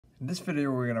In this video,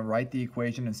 we're going to write the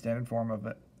equation in standard form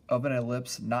of an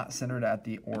ellipse not centered at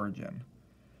the origin.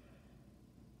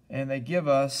 And they give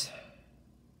us,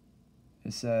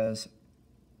 it says,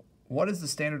 what is the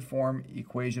standard form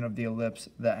equation of the ellipse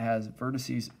that has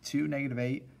vertices 2,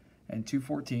 -8, and 2,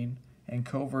 14, and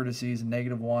co-vertices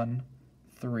 -1,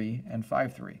 3, and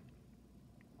 5, 3?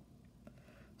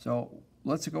 So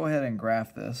let's go ahead and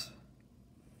graph this.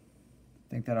 I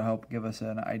think that'll help give us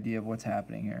an idea of what's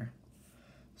happening here.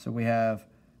 So we have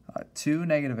 2,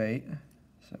 -8.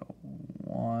 So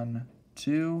 1,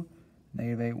 2,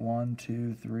 -8, 1,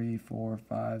 2, 3, 4,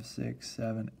 5, 6,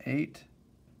 7, 8.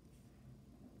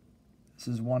 This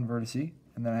is one vertice.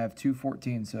 And then I have 2,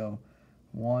 14. So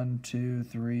 1, 2,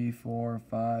 3, 4,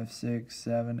 5, 6,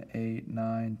 7, 8,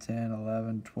 9, 10,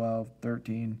 11, 12,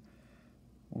 13.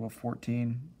 We'll go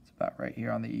 14. It's about right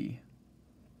here on the E.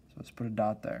 So let's put a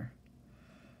dot there.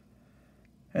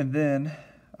 And then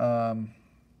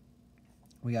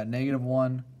we got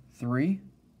 -1, 3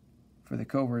 for the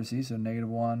co-vertices, so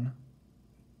 -1,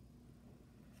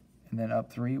 and then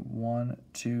up 3, 1,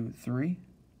 2, 3,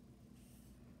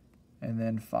 and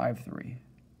then 5, 3.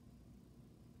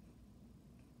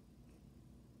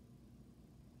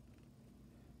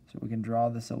 So we can draw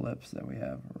this ellipse that we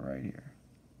have right here.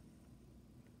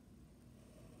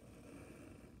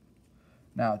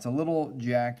 Now it's a little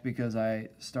jacked because I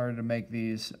started to make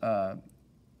these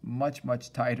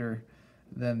much tighter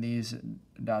than these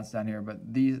dots down here,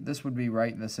 but this would be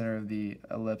right in the center of the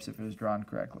ellipse if it was drawn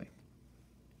correctly.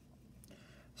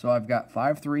 So I've got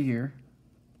 5, 3 here.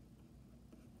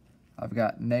 I've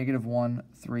got -1,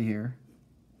 3 here.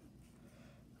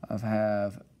 I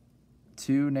have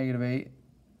 2, -8,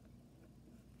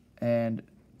 and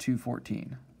 2,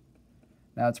 14.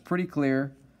 Now it's pretty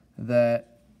clear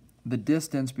that the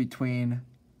distance between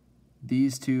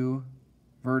these two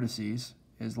vertices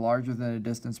is larger than the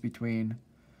distance between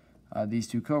these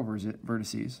two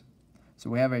co-vertices. So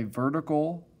we have a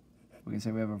vertical, we can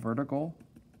say we have a vertical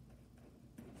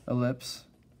ellipse,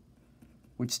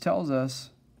 which tells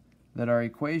us that our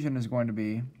equation is going to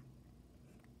be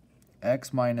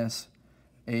x minus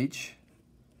h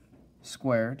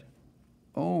squared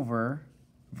over,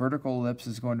 vertical ellipse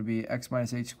is going to be x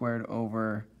minus h squared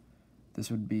over, this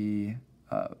would be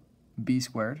b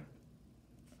squared,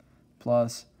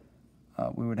 plus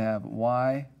we would have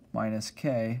y minus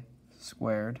k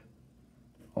squared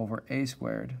over a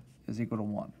squared is equal to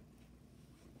 1.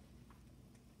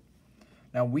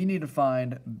 Now we need to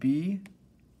find b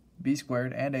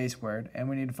squared and a squared, and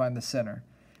we need to find the center.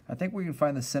 I think we can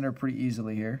find the center pretty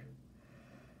easily here.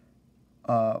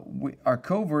 Our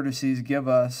co-vertices give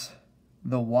us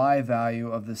the y value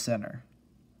of the center.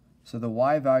 So the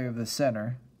y value of the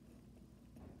center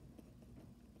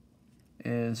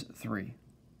is 3.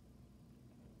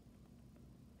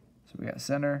 So we got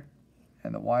center,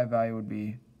 and the y value would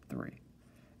be 3.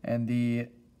 And the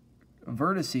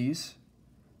vertices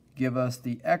give us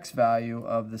the x value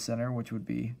of the center, which would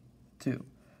be 2.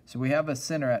 So we have a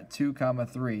center at 2,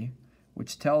 3,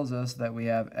 which tells us that we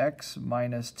have x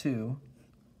minus 2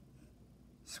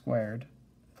 squared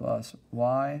plus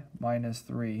y minus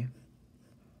 3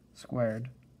 squared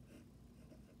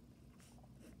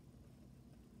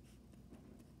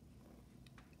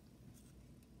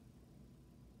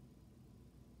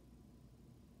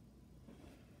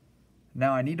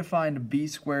Now I need to find b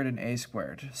squared and a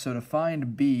squared. So to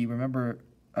find b, remember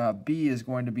b is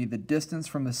going to be the distance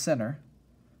from the center.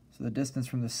 So the distance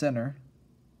from the center,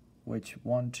 which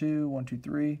 1, 2, 1, 2,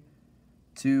 3,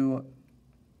 to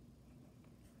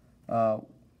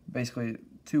basically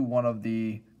to one of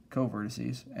the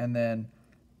co-vertices. And then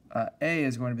a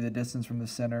is going to be the distance from the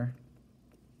center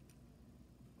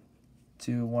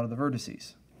to one of the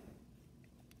vertices.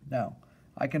 Now,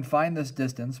 I can find this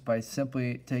distance by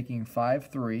simply taking 5,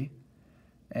 3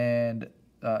 and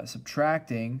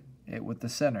subtracting it with the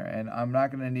center. And I'm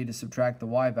not going to need to subtract the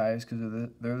y values because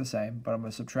they're the same, but I'm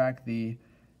going to subtract the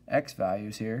x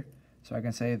values here. So I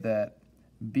can say that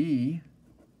b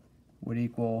would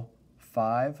equal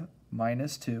 5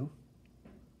 minus 2,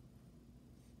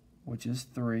 which is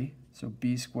 3. So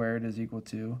b squared is equal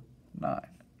to 9.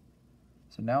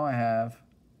 So now I have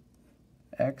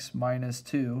x minus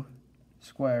 2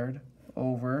 squared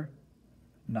over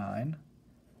 9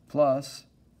 plus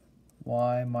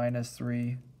y minus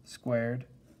 3 squared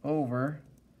over,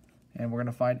 and we're going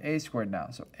to find a squared now.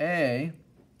 So a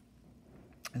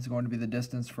is going to be the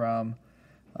distance from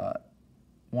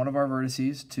one of our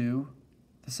vertices to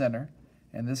the center.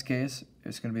 In this case,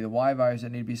 it's going to be the y values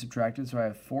that need to be subtracted. So I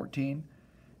have 14,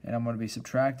 and I'm going to be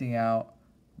subtracting out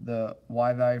the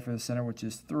y value for the center, which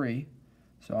is 3.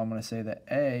 So I'm going to say that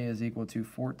a is equal to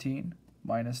 14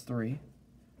 minus 3,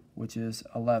 which is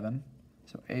 11.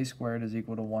 So a squared is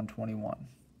equal to 121.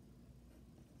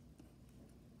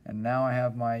 And now I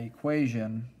have my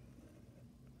equation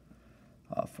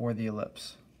for the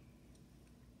ellipse.